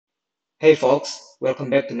Hey folks,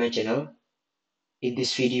 welcome back to my channel. In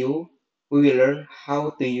this video, we will learn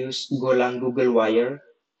how to use GoLang Google Wire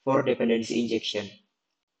for dependency injection.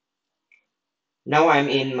 Now I'm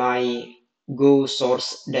in my Go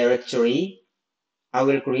source directory. I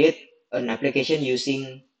will create an application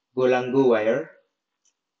using GoLang Go Wire.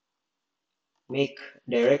 Make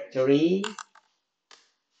directory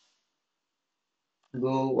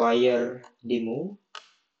Go Wire demo.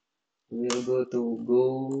 We'll go to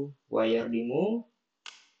Go Wire demo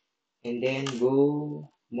and then go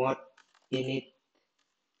mod init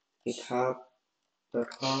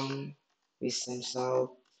github.com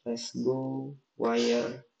 /go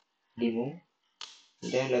wire demo.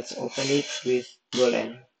 Then let's open it with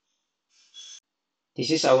GoLang.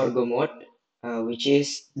 This is our Go mode, which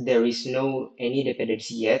is there is no any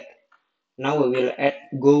dependency yet. Now we will add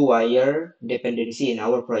Go wire dependency in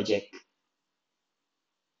our project.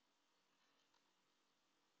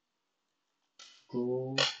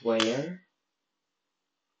 Go wire.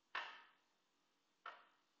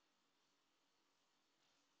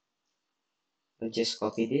 I'll just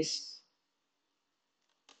copy this.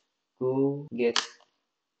 Go get.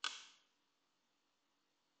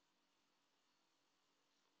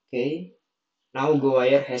 Okay. Now Go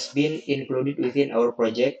wire has been included within our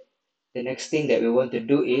project. The next thing that we want to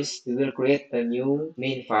do is we will create a new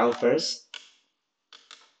main file first.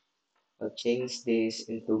 I'll change this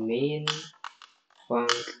into main func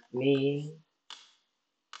main,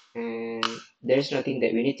 and there's nothing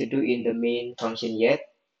that we need to do in the main function yet.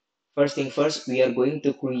 First thing first, we are going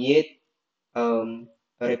to create a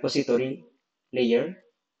repository layer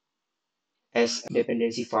as a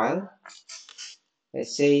dependency file.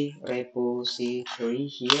 Let's say repository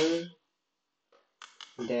here,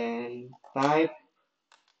 then type,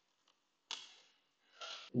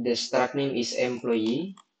 the struct name is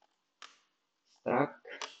employee struct.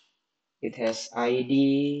 It has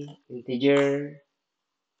ID, integer,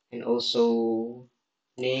 and also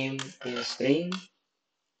name in string.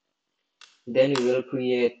 Then we will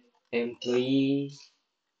create employee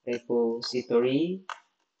repository,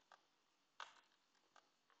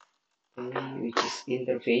 which is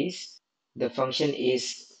interface. The function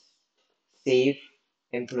is save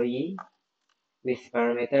employee with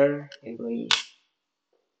parameter employee.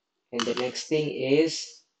 And the next thing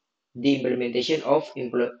is the implementation of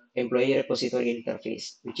employee repository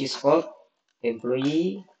interface, which is called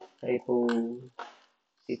employee repository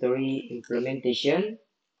implementation.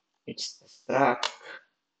 It's struct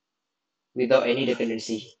without any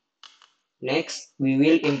dependency. Next, we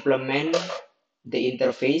will implement the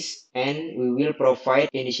interface and we will provide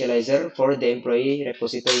initializer for the employee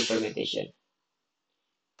repository implementation.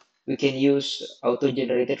 We can use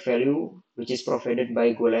auto-generated value, which is provided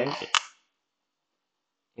by GoLang.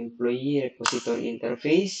 Employee repository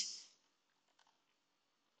interface.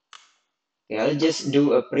 Okay, I'll just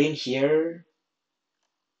do a print here.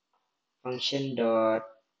 Function dot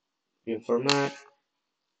print format,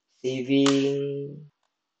 saving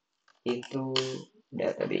into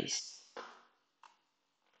database.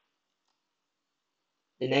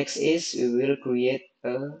 The next is we will create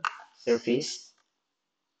a service.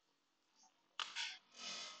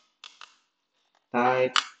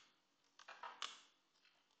 Type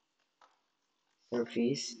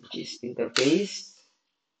service, which is interface.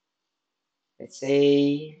 Let's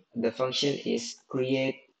say the function is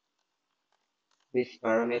create with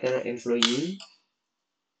parameter employee,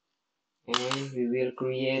 and we will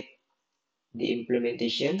create the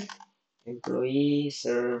implementation, employee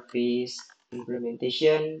service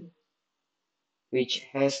implementation, which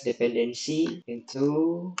has dependency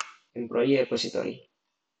into employee repository.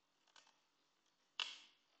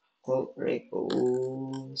 Called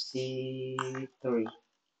repository.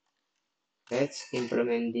 Let's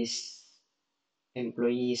implement this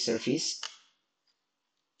employee service.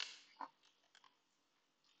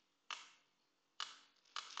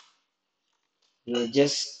 We'll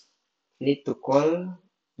just need to call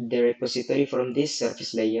the repository from this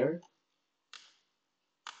service layer.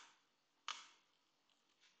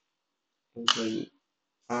 Employee.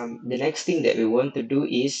 The next thing that we want to do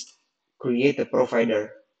is create a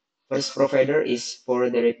provider. First provider is for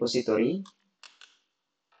the repository.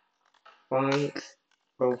 Func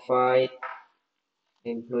provide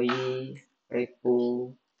employee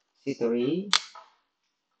repository,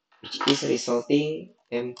 which is resulting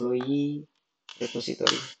employee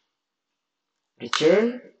repository.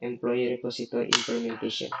 Return employee repository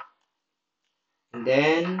implementation. And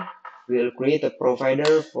then we'll create a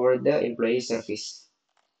provider for the employee service.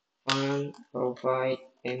 Func provide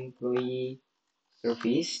employee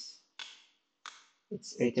service.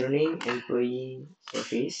 It's returning employee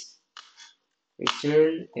service.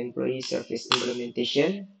 return employee service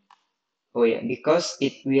implementation. Oh yeah, because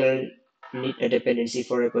it will need a dependency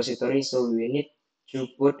for repository, so we need to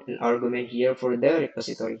put an argument here for the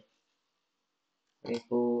repository.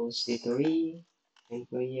 Repository,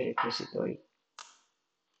 employee repository.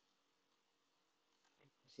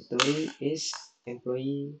 Repository is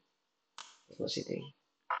employee repository.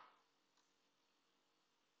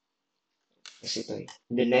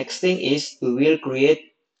 The next thing is we will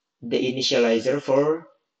create the initializer for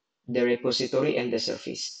the repository and the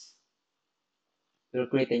service. We'll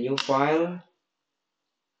create a new file,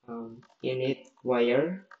 init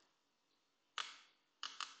wire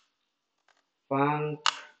func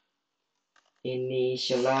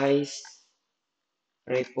initialize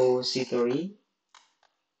repository.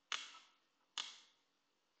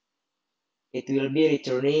 It will be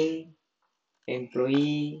returning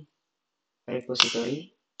employee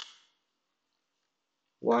repository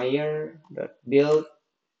wire.build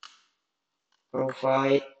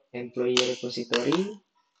provide employee repository,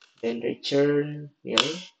 then return nil.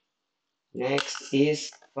 Next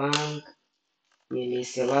is func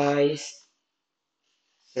initialize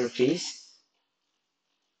service.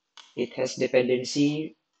 It has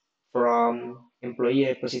dependency from employee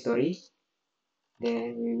repository.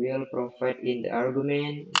 Then we will provide in the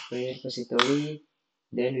argument employee repository.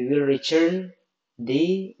 Then we will return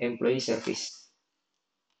the employee service.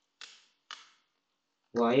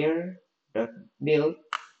 Wire.build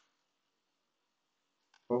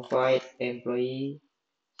provide employee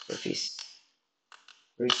service.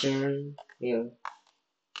 Return nil.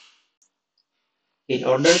 In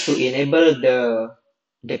order to enable the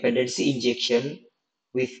dependency injection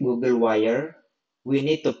with Google Wire, we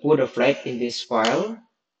need to put a flag in this file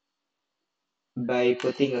by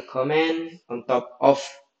putting a command on top of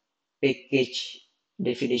package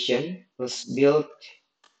definition plus build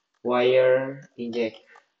wire inject.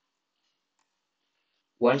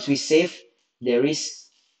 Once we save, there is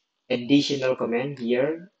additional command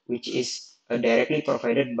here, which is directly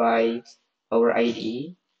provided by our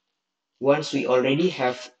IDE. Once we already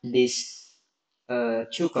have these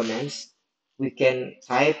two commands, we can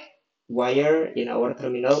type wire in our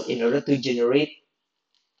terminal in order to generate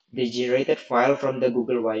the generated file from the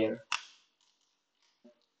Google Wire.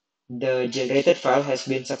 The generated file has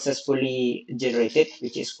been successfully generated,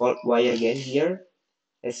 which is called wire again here.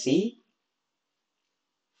 Let's see.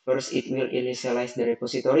 First, it will initialize the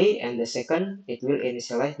repository, and the second, it will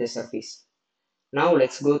initialize the service. Now,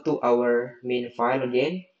 let's go to our main file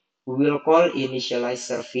again. We will call initialize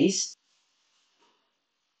service,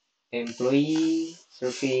 employee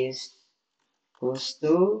service goes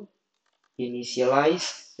to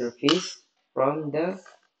initialize service from the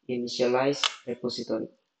initialize repository.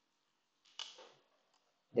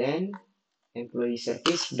 Then, employee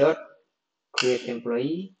service dot create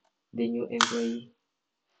employee, the new employee.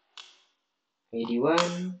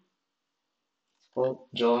 ID1 called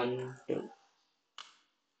John Doe.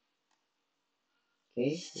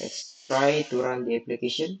 Okay, let's try to run the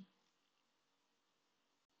application.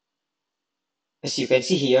 As you can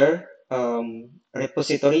see here,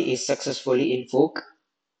 repository is successfully invoked,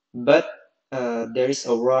 but there is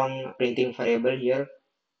a wrong printing variable here.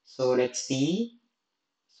 So let's see.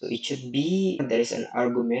 So it should be there is an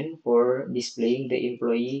argument for displaying the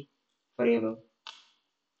employee variable.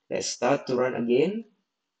 Let's start to run again.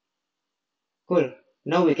 Cool.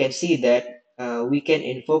 Now we can see that we can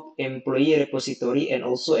invoke employee repository and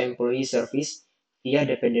also employee service via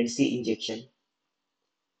dependency injection.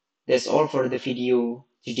 That's all for the video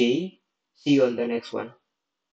today. See you on the next one.